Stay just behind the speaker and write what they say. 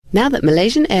Now that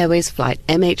Malaysian Airways Flight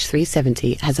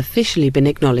MH370 has officially been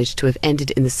acknowledged to have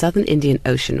ended in the southern Indian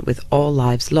Ocean with all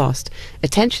lives lost,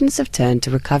 attentions have turned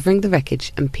to recovering the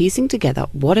wreckage and piecing together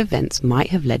what events might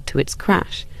have led to its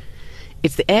crash.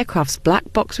 It's the aircraft's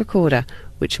black box recorder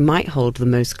which might hold the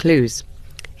most clues.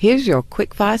 Here's your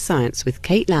quickfire science with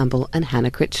Kate Lamble and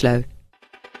Hannah Critchlow.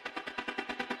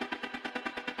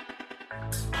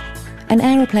 An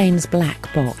aeroplane's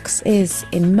black box is,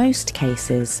 in most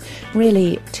cases,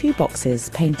 really two boxes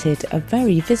painted a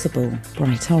very visible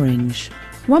bright orange.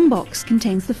 One box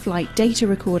contains the flight data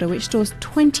recorder, which stores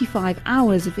 25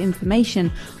 hours of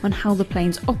information on how the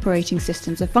plane's operating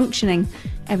systems are functioning,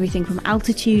 everything from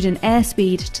altitude and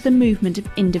airspeed to the movement of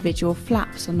individual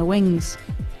flaps on the wings.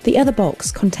 The other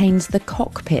box contains the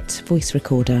cockpit voice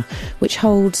recorder, which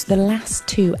holds the last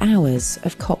 2 hours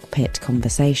of cockpit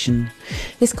conversation.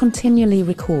 This continually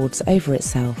records over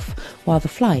itself while the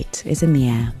flight is in the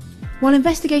air. While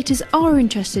investigators are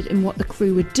interested in what the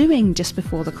crew were doing just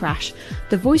before the crash,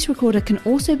 the voice recorder can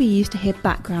also be used to hear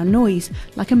background noise,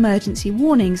 like emergency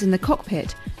warnings in the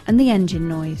cockpit and the engine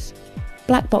noise.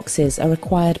 Black boxes are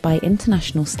required by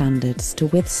international standards to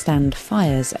withstand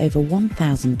fires over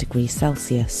 1000 degrees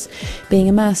Celsius, being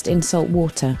immersed in salt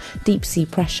water, deep sea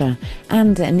pressure,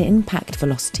 and an impact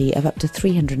velocity of up to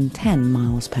 310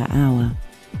 miles per hour.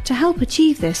 To help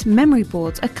achieve this, memory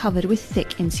boards are covered with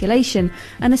thick insulation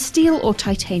and a steel or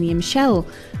titanium shell,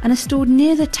 and are stored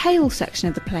near the tail section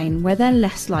of the plane where they're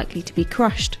less likely to be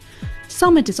crushed.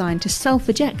 Some are designed to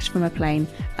self-eject from a plane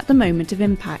at the moment of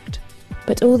impact.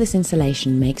 But all this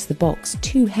insulation makes the box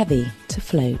too heavy to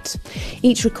float.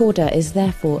 Each recorder is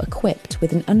therefore equipped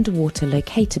with an underwater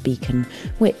locator beacon,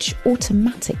 which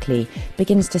automatically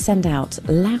begins to send out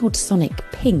loud sonic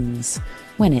pings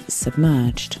when it's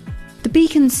submerged. The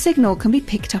beacon's signal can be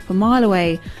picked up a mile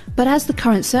away, but as the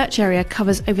current search area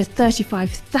covers over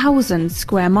 35,000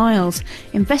 square miles,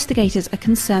 investigators are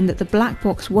concerned that the black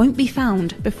box won't be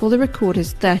found before the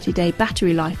recorder's 30-day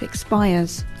battery life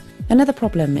expires. Another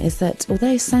problem is that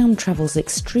although sound travels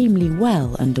extremely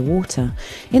well underwater,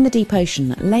 in the deep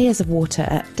ocean, layers of water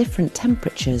at different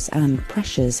temperatures and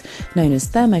pressures, known as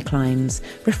thermoclines,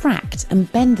 refract and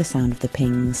bend the sound of the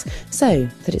pings so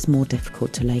that it's more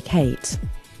difficult to locate.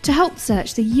 To help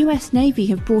search, the US Navy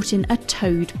have brought in a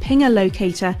towed pinger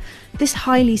locator. This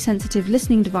highly sensitive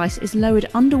listening device is lowered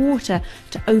underwater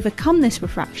to overcome this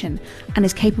refraction and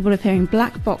is capable of hearing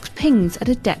black box pings at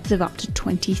a depth of up to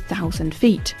 20,000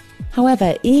 feet.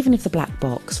 However, even if the black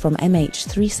box from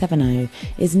MH370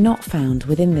 is not found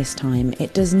within this time,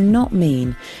 it does not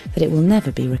mean that it will never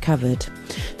be recovered.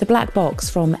 The black box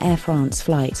from Air France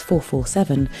Flight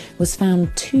 447 was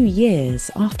found 2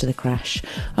 years after the crash,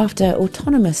 after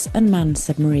autonomous unmanned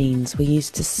submarines were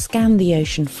used to scan the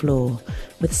ocean floor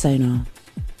with sonar.